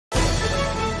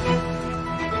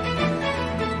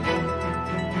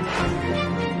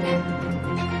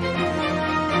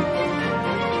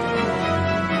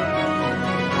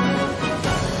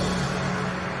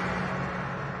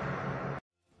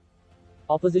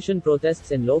Opposition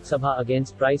protests in Lok Sabha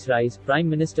against price rise. Prime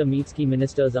Minister meets key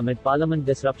ministers amid parliament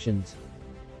disruptions.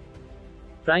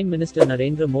 Prime Minister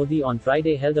Narendra Modi on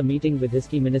Friday held a meeting with his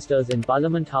key ministers in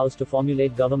Parliament House to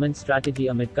formulate government strategy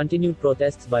amid continued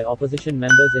protests by opposition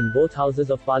members in both houses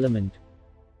of Parliament.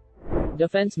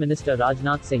 Defence Minister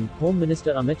Rajnath Singh, Home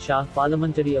Minister Amit Shah,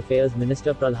 Parliamentary Affairs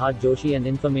Minister Pralhad Joshi and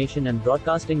Information and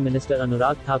Broadcasting Minister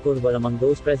Anurag Thakur were among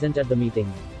those present at the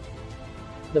meeting.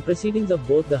 The proceedings of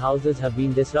both the houses have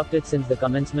been disrupted since the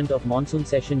commencement of Monsoon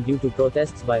Session due to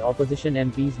protests by opposition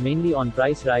MPs mainly on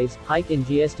price rise, hike in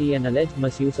GST and alleged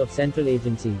misuse of central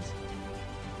agencies.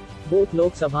 Both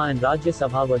Lok Sabha and Rajya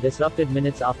Sabha were disrupted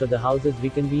minutes after the houses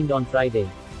reconvened on Friday.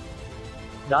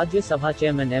 Rajya Sabha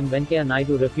Chairman M. Venkaiah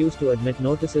Naidu refused to admit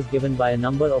notices given by a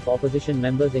number of opposition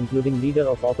members including Leader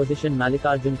of Opposition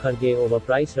Mallikarjun Kharge over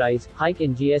price rise, hike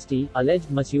in GST, alleged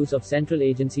misuse of central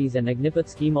agencies and Agnipath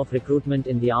scheme of recruitment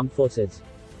in the armed forces.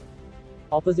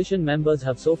 Opposition members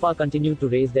have so far continued to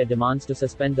raise their demands to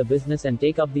suspend the business and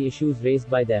take up the issues raised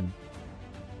by them.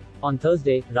 On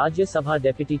Thursday, Rajya Sabha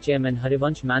Deputy Chairman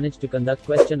Harivansh managed to conduct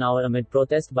question hour amid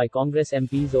protest by Congress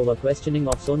MPs over questioning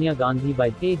of Sonia Gandhi by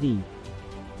AD.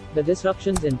 The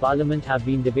disruptions in Parliament have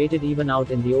been debated even out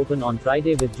in the open on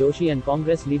Friday with Joshi and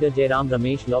Congress leader Jairam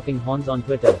Ramesh locking horns on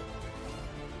Twitter.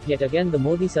 Yet again the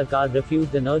Modi Sarkar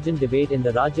refused an urgent debate in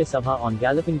the Rajya Sabha on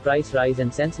galloping price rise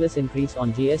and senseless increase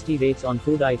on GST rates on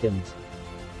food items.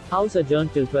 House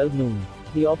adjourned till 12 noon.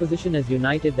 The opposition is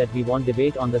united that we want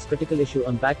debate on this critical issue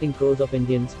impacting crores of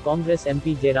Indians, Congress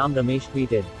MP Jairam Ramesh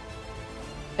tweeted.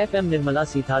 FM Nirmala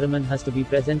Sitharaman has to be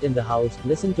present in the House,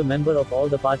 listen to member of all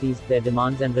the parties, their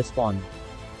demands and respond.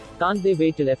 Can't they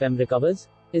wait till FM recovers?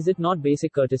 Is it not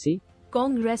basic courtesy?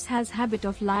 Congress has habit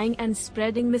of lying and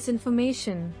spreading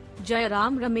misinformation.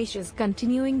 Jairam Ramesh is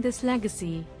continuing this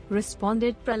legacy,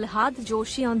 responded Pralhad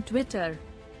Joshi on Twitter.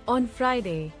 On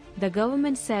Friday, the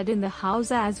government said in the House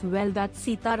as well that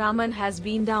Sitharaman has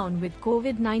been down with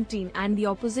COVID-19 and the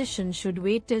opposition should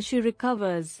wait till she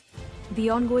recovers. The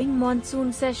ongoing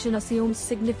monsoon session assumes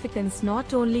significance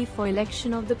not only for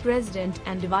election of the president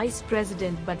and vice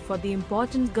president but for the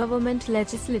important government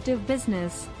legislative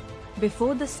business.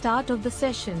 Before the start of the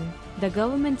session, the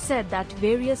government said that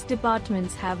various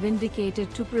departments have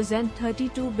indicated to present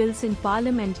 32 bills in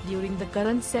Parliament during the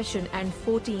current session and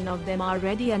 14 of them are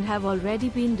ready and have already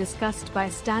been discussed by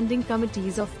standing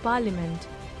committees of Parliament.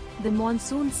 The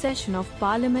monsoon session of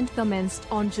Parliament commenced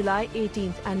on July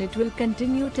 18 and it will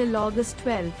continue till August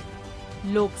 12.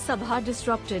 Lok Sabha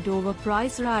disrupted over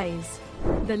price rise.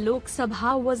 The Lok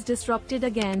Sabha was disrupted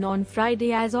again on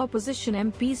Friday as opposition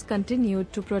MPs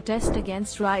continued to protest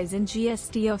against rise in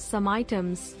GST of some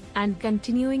items, and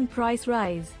continuing price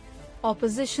rise.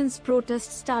 Opposition's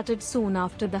protest started soon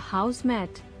after the House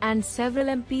met, and several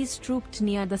MPs trooped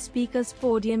near the Speaker's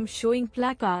podium showing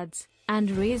placards and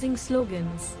raising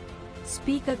slogans.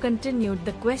 Speaker continued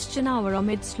the question hour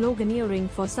amid sloganeering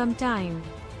for some time.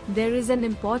 There is an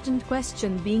important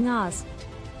question being asked.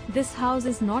 This house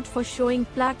is not for showing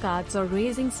placards or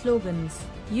raising slogans.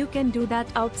 You can do that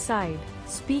outside,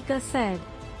 Speaker said.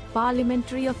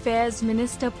 Parliamentary Affairs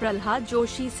Minister Pralhad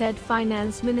Joshi said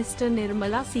Finance Minister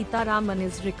Nirmala Sitharaman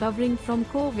is recovering from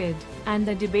COVID, and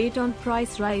the debate on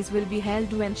price rise will be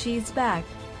held when she is back.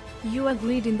 You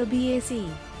agreed in the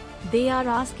BAC. They are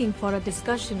asking for a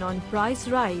discussion on price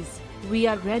rise. We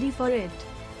are ready for it.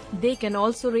 They can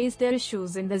also raise their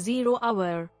issues in the 0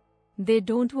 hour. They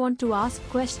don't want to ask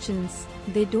questions.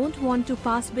 They don't want to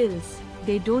pass bills.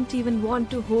 They don't even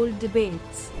want to hold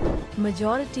debates.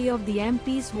 Majority of the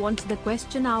MPs want the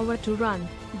question hour to run,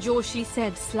 Joshi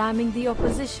said, slamming the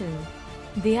opposition.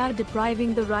 They are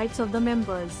depriving the rights of the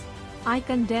members. I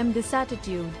condemn this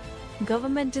attitude.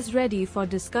 Government is ready for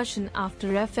discussion after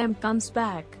FM comes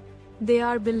back. They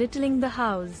are belittling the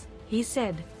House, he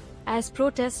said. As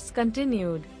protests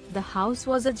continued, the House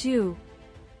was adjourned.